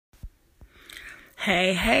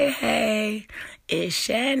Hey, hey, hey, it's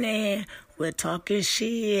Shannon. We're talking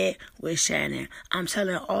shit with Shannon. I'm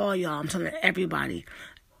telling all y'all, I'm telling everybody,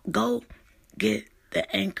 go get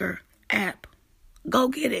the Anchor app. Go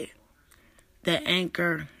get it. The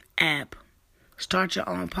Anchor app. Start your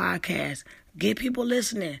own podcast. Get people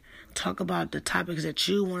listening. Talk about the topics that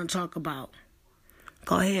you want to talk about.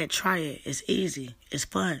 Go ahead, try it. It's easy. It's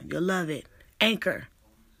fun. You'll love it. Anchor.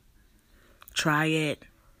 Try it.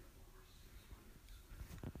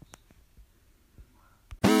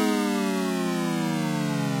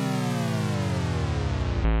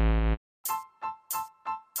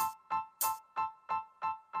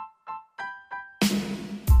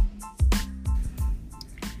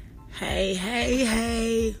 Hey, hey,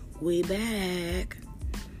 hey, we back.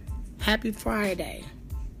 Happy Friday.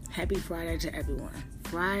 Happy Friday to everyone.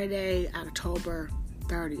 Friday, October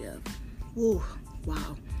 30th. Woo,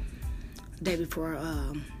 wow. Day before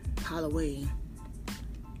Halloween.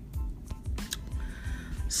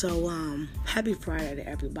 So, happy Friday to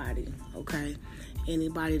everybody, okay?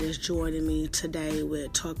 Anybody that's joining me today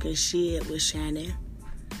with Talking Shit with Shannon,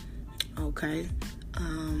 okay?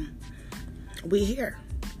 We here.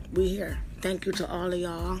 Thank you to all of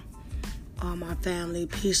y'all, all my family.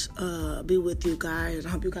 Peace be with you guys. I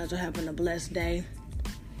hope you guys are having a blessed day.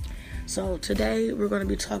 So today we're going to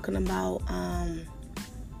be talking about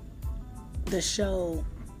the show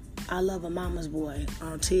I Love a Mama's Boy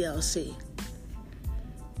on TLC.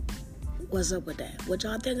 What's up with that? What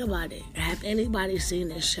y'all think about it? Have anybody seen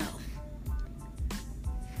this show?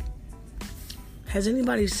 Has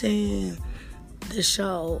anybody seen the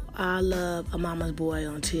show I Love a Mama's Boy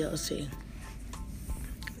on TLC?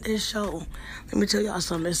 This show, let me tell y'all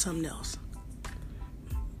something, it's something else.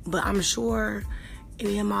 But I'm sure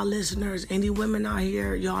any of my listeners, any women out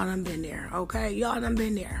here, y'all done been there, okay? Y'all done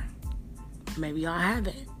been there. Maybe y'all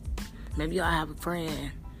haven't. Maybe y'all have a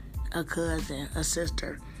friend, a cousin, a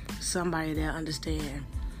sister, somebody that understand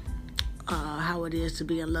how it is to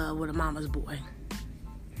be in love with a mama's boy.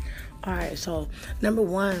 Alright, so number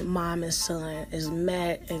one, mom and son is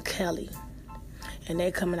Matt and Kelly. And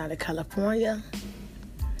they coming out of California.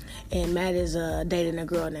 And Matt is dating a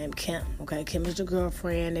girl named Kim. Okay, Kim is the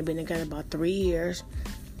girlfriend. They've been together about 3 years.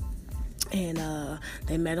 And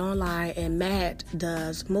they met online. And Matt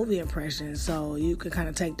does movie impressions. So you can kind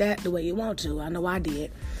of take that the way you want to. I know I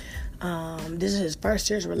did. This is his first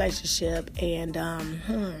serious relationship, and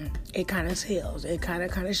it kind of tells. It kind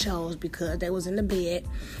of shows because they was in the bed,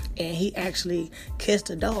 and he actually kissed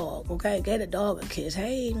a dog. Okay, gave the dog a kiss.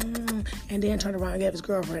 Hey, and then turned around and gave his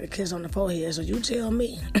girlfriend a kiss on the forehead. So you tell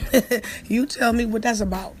me, what that's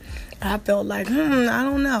about. I felt like I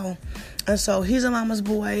don't know. And so he's a mama's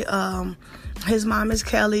boy. His mom is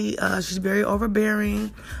Kelly. She's very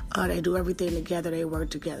overbearing. They do everything together. They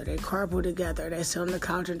work together. They carpool together. They sit on the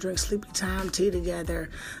couch and drink sleepy time tea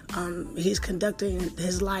together. He's conducting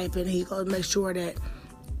his life, and he goes make sure that,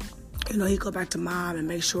 he go back to mom and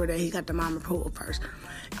make sure that he got the mom approval first.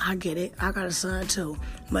 I get it. I got a son too.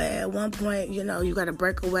 But at one point, you got to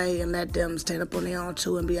break away and let them stand up on their own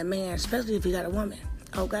too and be a man, especially if you got a woman.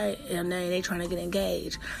 Okay? And then they trying to get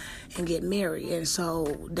engaged and get married. And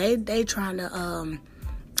so they trying to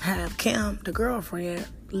have Kim, the girlfriend,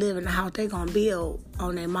 live in the house they gonna build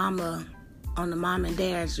on their mama, on the mom and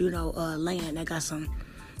dad's, land. They got some,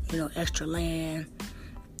 extra land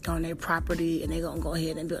on their property, and they gonna go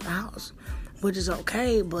ahead and build a house, which is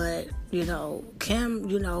okay. But Kim,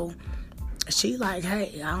 she like,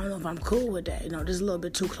 hey, I don't know if I'm cool with that. This is a little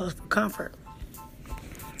bit too close for comfort.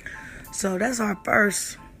 So that's our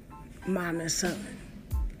first mom and son.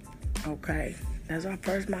 Okay, that's our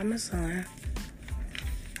first mom and son.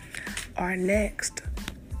 Our next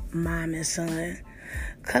mom and son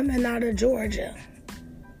coming out of Georgia,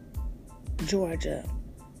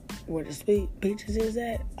 where the Sweet Peaches is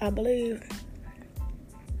at, I believe.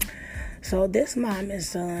 So this mom and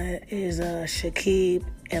son is Shakib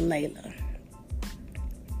and Layla.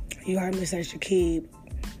 You heard me say Shakib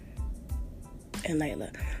and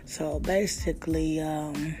Layla. So basically,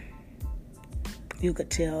 you could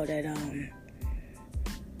tell that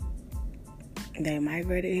they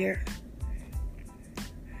migrated here.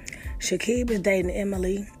 Shakib is dating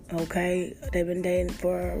Emily, okay? They've been dating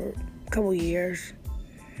for a couple years.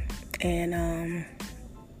 And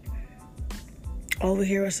over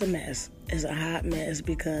here it's a mess. It's a hot mess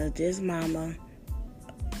because this mama,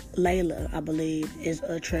 Layla, I believe, is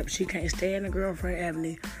a trip. She can't stay in the girlfriend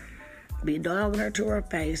avenue, be dogging her to her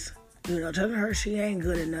face, telling her she ain't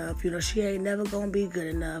good enough. She ain't never gonna be good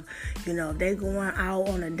enough. If they going out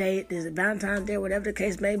on a date, there's a Valentine's Day, whatever the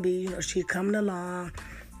case may be, she coming along.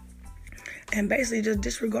 and basically just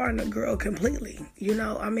disregarding the girl completely. You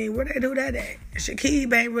know, I mean, where they do that at?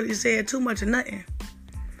 Shakib ain't really said too much of nothing.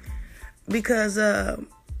 Because,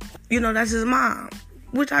 you know, that's his mom.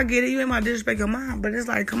 Which I get it, you ain't my disrespect your mom, but it's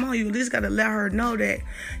like, come on, you at least gotta let her know that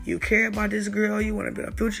you care about this girl, you want to build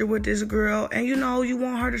a future with this girl, and you know, you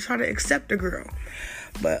want her to try to accept the girl.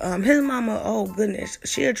 But his mama, oh goodness,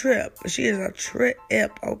 she a trip. She is a trip,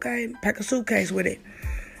 okay? Pack a suitcase with it.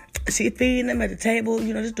 She feeding them at the table,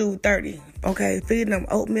 you know, this dude 30, okay? Feeding them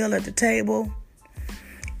oatmeal at the table,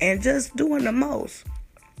 and just doing the most.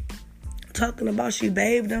 Talking about she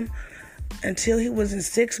bathed him until he was in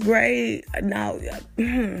 6th grade. Now,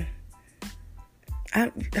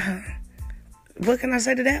 what can I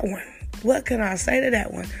say to that one? What can I say to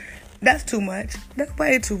that one? That's too much. That's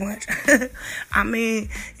way too much. I mean,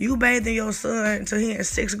 you bathing your son until he in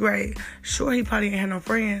 6th grade. Sure, he probably ain't had no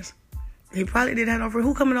friends. He probably didn't have no friends.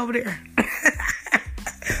 Who coming over there?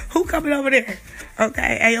 Who coming over there?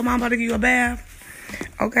 Okay, hey, your mom about to give you a bath?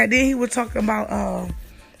 Okay, then he was talking about,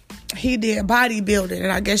 he did bodybuilding,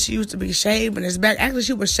 and I guess she used to be shaving his back. Actually,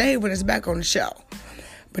 she was shaving his back on the show.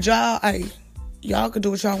 But y'all could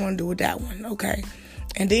do what y'all want to do with that one, okay?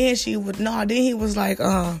 And then he was like,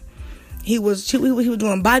 he was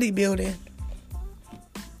doing bodybuilding,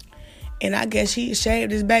 and I guess he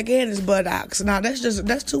shaved his back and his buttocks. Now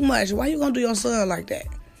that's too much. Why you gonna do your son like that?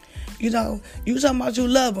 You know, you talking about you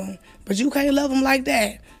love him, but you can't love him like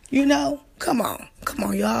that. You know, come on,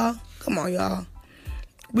 y'all.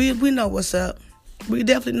 We know what's up. We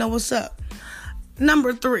definitely know what's up.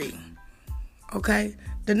 Number 3, okay?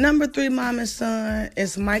 The number 3 mom and son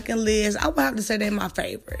is Mike and Liz. I would have to say they're my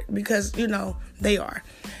favorite because, you know, they are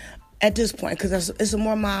at this point, because it's some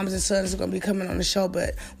more moms and sons going to be coming on the show,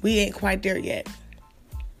 but we ain't quite there yet.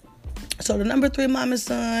 So the number 3 mom and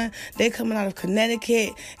son, they coming out of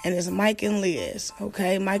Connecticut, and it's Mike and Liz,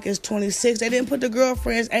 okay? Mike is 26. They didn't put the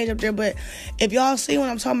girlfriend's age up there, but if y'all see what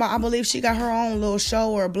I'm talking about, I believe she got her own little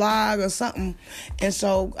show or blog or something. And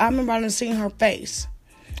so I remember I done seen her face.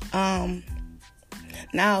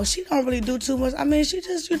 Now, she don't really do too much. I mean, she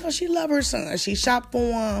just, you know, she love her son. She shop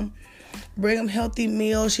for him, bring him healthy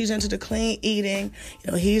meals. She's into the clean eating.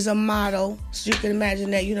 You know, he's a model, so you can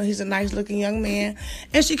imagine that, you know, he's a nice-looking young man.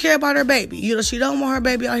 And she care about her baby. You know, she don't want her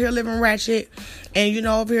baby out here living ratchet and, you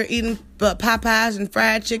know, over here eating Popeyes and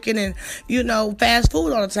fried chicken and, you know, fast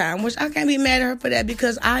food all the time, which I can't be mad at her for that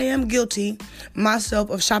because I am guilty myself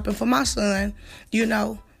of shopping for my son, you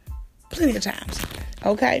know, plenty of times,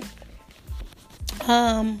 okay?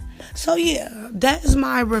 So yeah, that is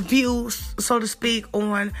my review, so to speak,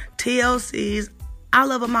 on TLC's I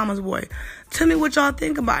Love a Mama's Boy. Tell me what y'all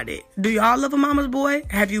think about it. Do y'all love a mama's boy?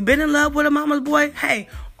 Have you been in love with a mama's boy? Hey,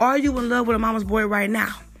 are you in love with a mama's boy right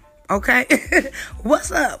now? Okay?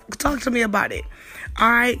 What's up? Talk to me about it. All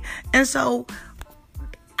right? And so,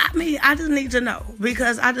 I mean, I just need to know,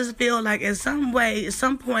 because I just feel like in some way, at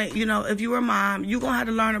some point, you know, if you were a mom, you're going to have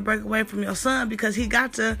to learn to break away from your son because he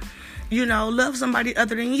got to, you know, love somebody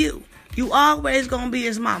other than you. You always going to be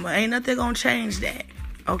his mama. Ain't nothing going to change that.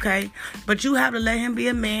 Okay? But you have to let him be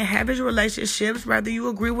a man, have his relationships, whether you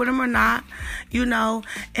agree with him or not, you know,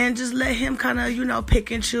 and just let him kind of, you know,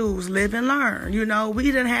 pick and choose, live and learn. You know,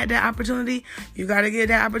 we done had that opportunity. You got to give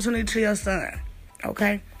that opportunity to your son.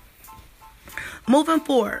 Okay? Moving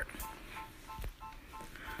forward,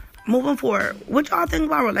 what y'all think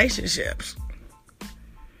about relationships?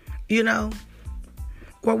 You know?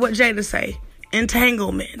 Or what Jada say,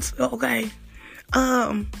 entanglements, okay?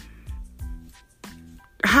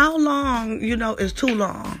 How long, you know, is too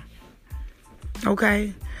long?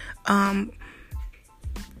 Okay?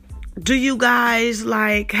 Do you guys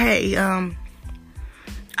like, hey,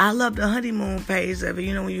 I love the honeymoon phase of it,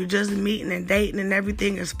 you know, when you're just meeting and dating and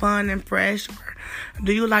everything is fun and fresh? Or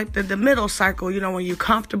do you like the middle cycle, you know, when you're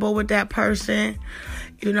comfortable with that person?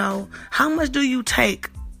 You know, how much do you take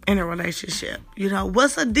in a relationship? You know,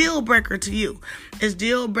 what's a deal breaker to you? Is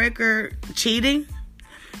deal breaker cheating?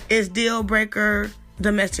 Is deal breaker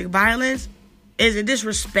domestic violence? Is it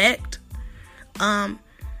disrespect?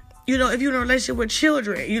 You know, if you're in a relationship with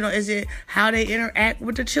children, you know, is it how they interact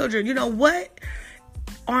with the children? You know, what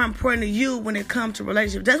are important to you when it comes to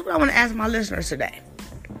relationships? That's what I want to ask my listeners today.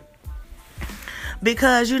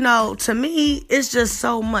 Because, you know, to me, it's just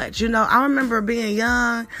so much. You know, I remember being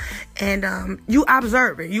young and you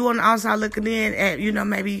observing. You on the outside looking in at, you know,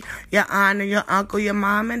 maybe your aunt or your uncle, your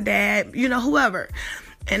mom and dad, you know, whoever.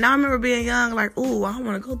 And I remember being young, like, ooh, I don't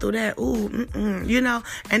want to go through that. Ooh, you know.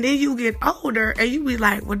 And then you get older and you be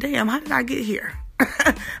like, well, damn, how did I get here?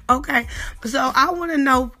 Okay. So I want to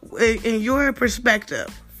know, in your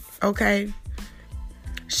perspective, okay,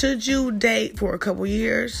 should you date for a couple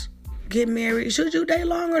years get married, should you date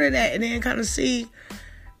longer than that? And then kind of see,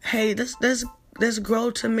 hey, let's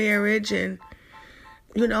grow to marriage, and,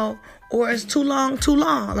 you know, or it's too long.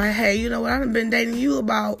 Like, hey, you know what, I've been dating you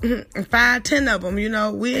about 5, 10 of them, you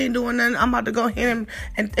know, we ain't doing nothing. I'm about to go ahead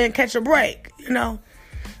and catch a break, you know.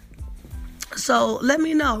 So let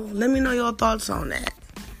me know your thoughts on that.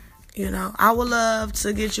 You know, I would love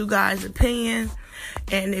to get you guys' opinion.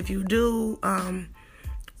 And if you do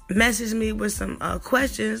message me with some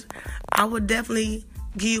questions, I would definitely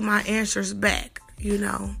give you my answers back. You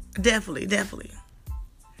know, definitely.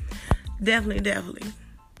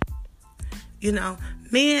 You know,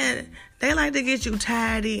 men, they like to get you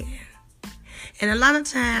tied in. And a lot of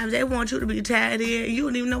times they want you to be tied in. You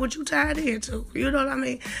don't even know what you tied into. You know what I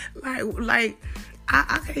mean? Like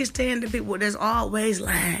I can't stand the people that's always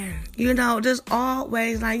lying. You know, just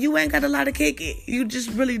always lying. You ain't got a lot to kick it. You just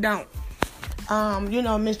really don't. You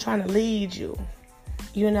know, Miss trying to lead you.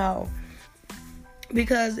 You know,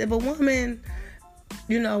 because if a woman,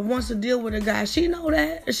 you know, wants to deal with a guy, she know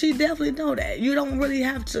that. She definitely know that. You don't really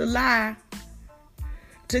have to lie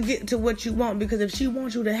to get to what you want, because if she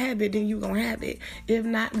wants you to have it, then you gonna have it. If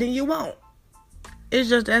not, then you won't. It's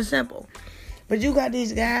just that simple. But you got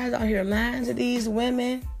these guys out here lying to these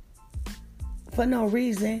women for no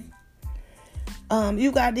reason.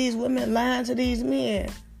 You got these women lying to these men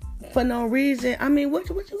for no reason. I mean, what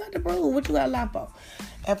you got to prove? What you got to lie for?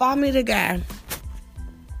 If I meet a guy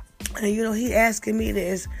and, you know, he asking me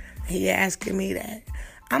this, he asking me that,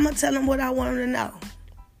 I'm going to tell him what I want him to know.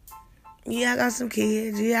 Yeah, I got some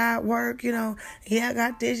kids. Yeah, I work, you know. Yeah, I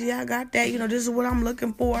got this. Yeah, I got that. You know, this is what I'm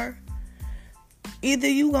looking for. Either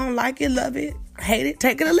you gonna like it, love it, hate it,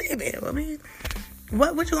 take it or leave it. I mean,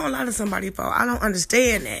 what you gonna lie to somebody for? I don't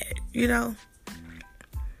understand that, you know.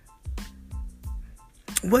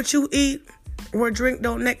 What you eat or drink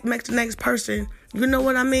don't make the next person, you know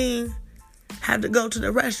what I mean, have to go to the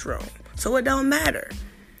restroom. So it don't matter.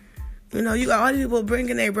 You know, you got all these people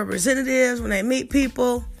bringing their representatives when they meet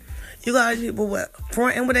people. You got all these people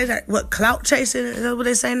fronting what they say, clout chasing, is that what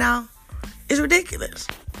they say now? It's ridiculous.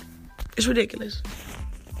 It's ridiculous.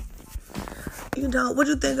 You know, what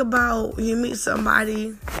you think about you meet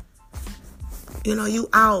somebody, you know, you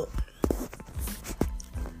out.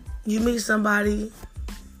 You meet somebody.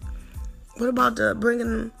 What about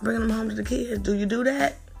bringing them home to the kids? Do you do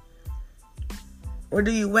that? Or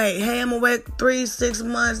do you wait? Hey, I'm going to wait 3-6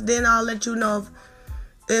 months, then I'll let you know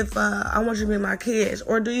if I want you to meet my kids.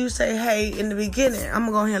 Or do you say, hey, in the beginning, I'm going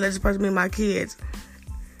to go ahead and let this person meet my kids.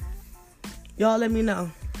 Y'all let me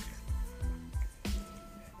know.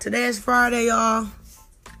 Today is Friday, y'all.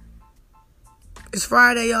 It's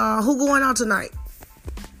Friday, y'all. Who going out tonight?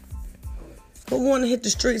 Who going to hit the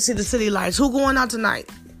streets, see the city lights? Who going out tonight?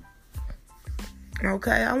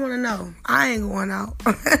 Okay, I want to know. I ain't going out.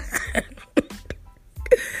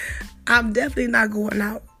 I'm definitely not going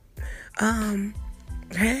out.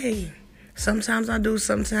 Hey, sometimes I do,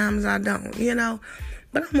 sometimes I don't, you know.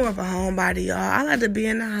 But I'm more of a homebody, y'all. I like to be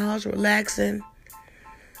in the house, relaxing,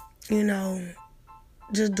 you know,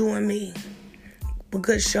 just doing me. A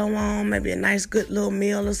good show on, maybe a nice, good little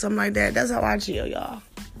meal or something like that. That's how I chill, y'all.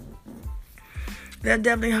 That's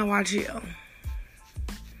definitely how I chill.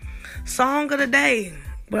 Song of the day.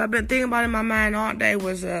 What I've been thinking about in my mind all day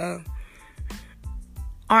was R.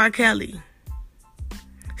 Kelly.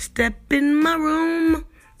 Step in my room.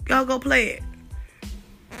 Y'all go play it.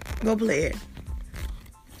 Go play it.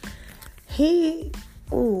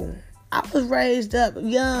 I was raised up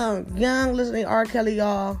young listening to R. Kelly,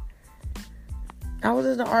 y'all. I was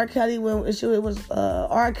listening to R. Kelly when it was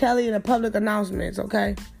R. Kelly in the public announcements,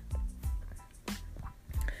 okay?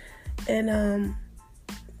 And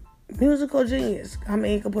musical genius. I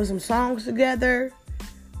mean, he could put some songs together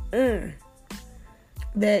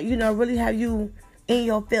that, you know, really have you in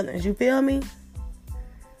your feelings. You feel me?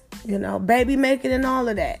 You know, baby making and all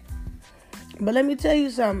of that. But let me tell you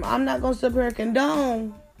something. I'm not going to sit here and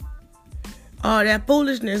condone all that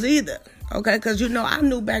foolishness either. Okay? Because, you know, I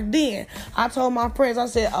knew back then. I told my friends, I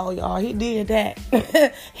said, oh, y'all, he did that.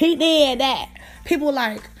 He did that. People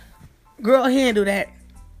like, girl, he didn't do that.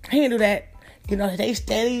 He didn't do that. You know, they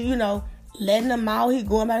steady, you know, letting him out. He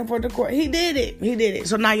going back and forth to court. He did it.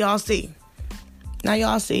 So now y'all see.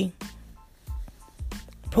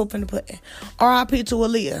 Proof in the pudding. R.I.P. to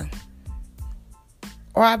Aaliyah.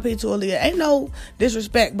 R.I.P. to Aaliyah. Ain't no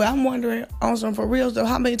disrespect, but I'm wondering on some for real stuff,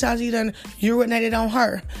 how many times he done urinated on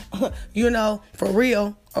her? For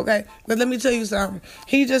real. Okay? But let me tell you something.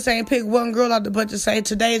 He just ain't pick one girl out the bunch to say,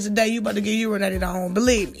 today is the day you about to get urinated on.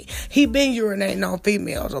 Believe me. He been urinating on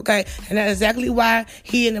females, okay? And that's exactly why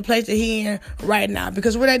he in the place that he in right now.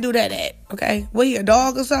 Because where they do that at? Okay? Where he a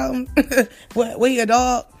dog or something? Where he a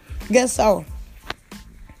dog? Guess so.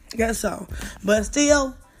 But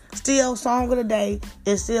still, song of the day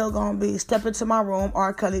is still going to be Step Into My Room,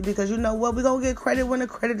 R. Kelly, because you know what? We're going to get credit when the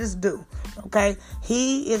credit is due, okay?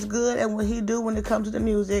 He is good at what he do when it comes to the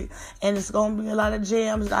music, and it's going to be a lot of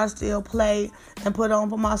jams that I still play and put on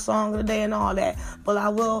for my song of the day and all that. But I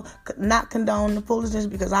will not condone the foolishness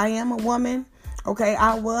because I am a woman. Okay,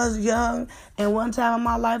 I was young, and one time in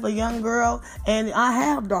my life, a young girl, and I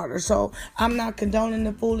have daughters, so I'm not condoning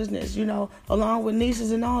the foolishness, along with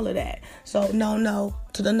nieces and all of that. So, no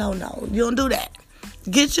to the no. You don't do that.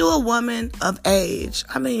 Get you a woman of age.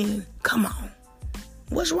 I mean, come on.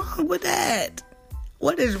 What's wrong with that?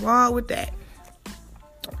 What is wrong with that?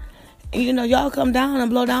 And, y'all come down and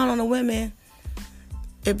blow down on the women.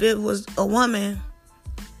 If it was a woman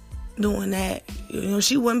doing that,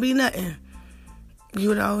 she wouldn't be nothing. She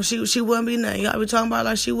wouldn't be nothing. Y'all be talking about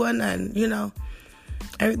like she wasn't nothing,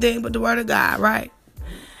 Everything but the word of God, right?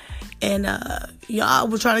 And y'all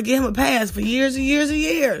was trying to get him a pass for years and years and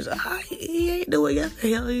years. He ain't do it yet. The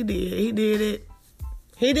hell he did.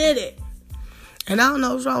 He did it. And I don't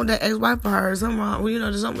know what's wrong with that ex-wife of hers. Something wrong.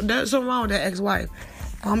 There's something wrong with that ex-wife.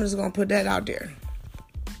 I'm just going to put that out there.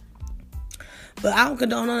 But I don't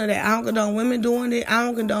condone none of that. I don't condone women doing it. I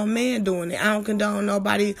don't condone men doing it. I don't condone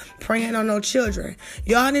nobody preying on no children.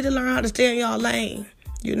 Y'all need to learn how to stay in y'all lane.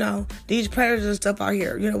 These predators and stuff out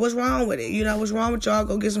here. What's wrong with it? What's wrong with y'all?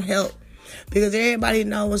 Go get some help. Because everybody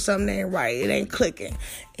knows when something ain't right. It ain't clicking.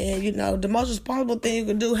 And, the most responsible thing you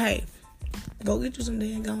can do, hey, go get you some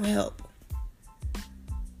dang gonna help.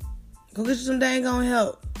 Go get you some dang gonna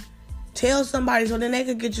help. Tell somebody so then they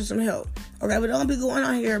can get you some help. Okay, but don't be going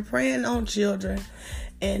out here praying on children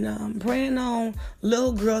and praying on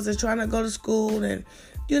little girls that's trying to go to school and,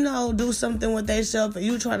 do something with themselves and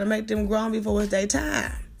you trying to make them grown before it's their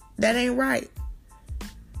time. That ain't right.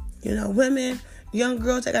 Women, young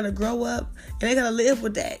girls, they got to grow up and they got to live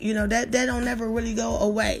with that. That don't never really go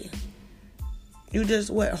away. You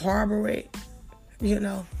just, harbor it,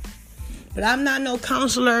 But I'm not no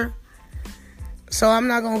counselor, so I'm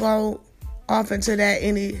not going to go off into that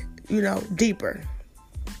any deeper.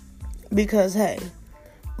 Because, hey,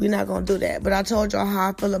 we're not going to do that. But I told y'all how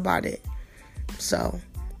I feel about it. So,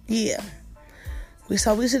 yeah. We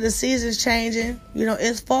see the seasons changing.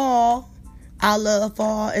 It's fall. I love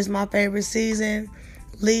fall. It's my favorite season.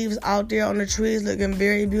 Leaves out there on the trees looking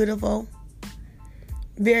very beautiful.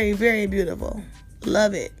 Very, very beautiful.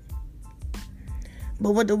 Love it.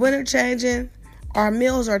 But with the winter changing, our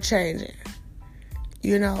meals are changing.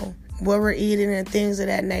 What we're eating and things of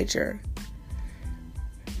that nature.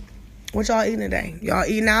 What y'all eating today? Y'all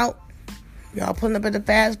eating out? Y'all pulling up at the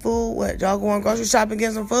fast food? What? Y'all going grocery shopping,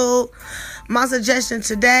 get some food? My suggestion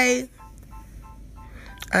today,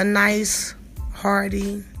 a nice,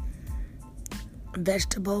 hearty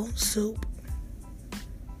vegetable soup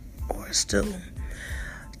or stew.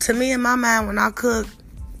 To me, in my mind, when I cook,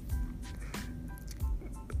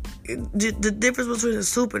 the difference between a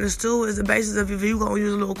soup and a stew is the basis of if you're going to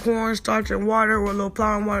use a little cornstarch and water or a little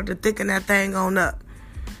flour and water to thicken that thing on up.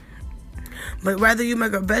 But whether you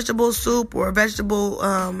make a vegetable soup or a vegetable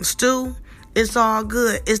stew, it's all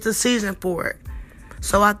good. It's the season for it.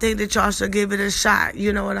 So I think that y'all should give it a shot.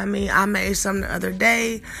 You know what I mean? I made some the other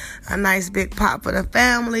day, a nice big pot for the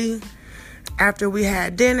family. After we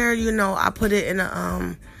had dinner, I put it in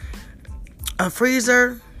a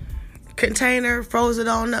freezer container, froze it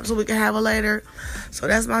on up so we can have it later. So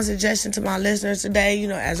that's my suggestion to my listeners today.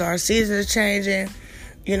 As our season is changing,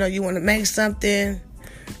 you want to make something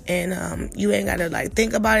and you ain't got to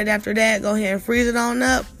think about it after that. Go ahead and freeze it on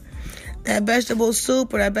up. That vegetable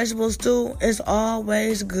soup or that vegetable stew is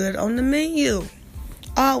always good on the menu.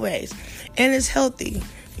 Always. And it's healthy.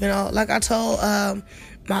 Like I told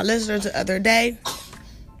my listeners the other day,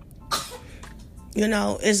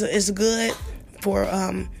 it's good for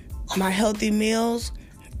my healthy meals,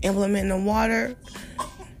 implementing the water,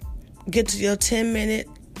 get to your 10-minute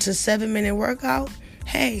to 7-minute workout.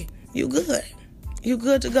 Hey, you good. You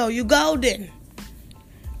good to go. You golden,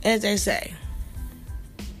 as they say.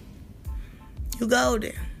 You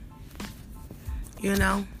golden.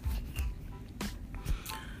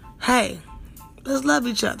 Hey, let's love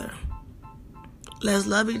each other. Let's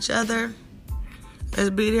love each other.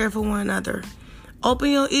 Let's be there for one another.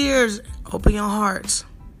 Open your ears Open your hearts.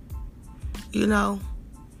 You know,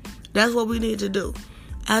 that's what we need to do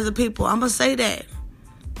as a people. I'm going to say that.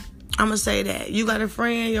 You got a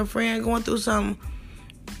friend, your friend going through something,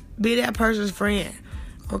 be that person's friend,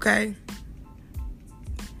 okay?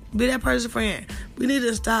 Be that person's friend. We need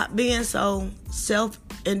to stop being so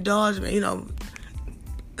self-indulgent,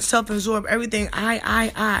 self-absorbed, everything,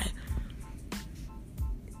 I.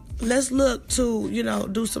 Let's look to,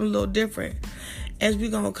 do something a little different as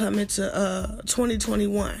we're going to come into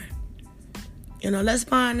 2021. Let's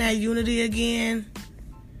find that unity again.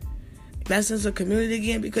 That sense of community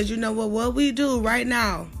again, because you know what we do right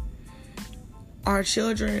now, our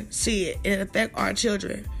children see it, and it affects our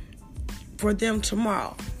children for them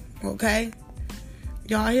tomorrow. Okay?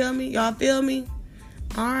 Y'all hear me? Y'all feel me?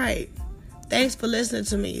 All right. Thanks for listening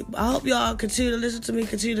to me. I hope y'all continue to listen to me,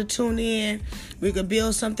 continue to tune in. We could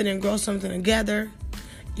build something and grow something together.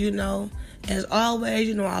 As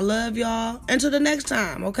always, I love y'all. Until the next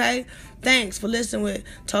time, okay? Thanks for listening with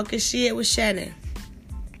Talking Shit with Shannon.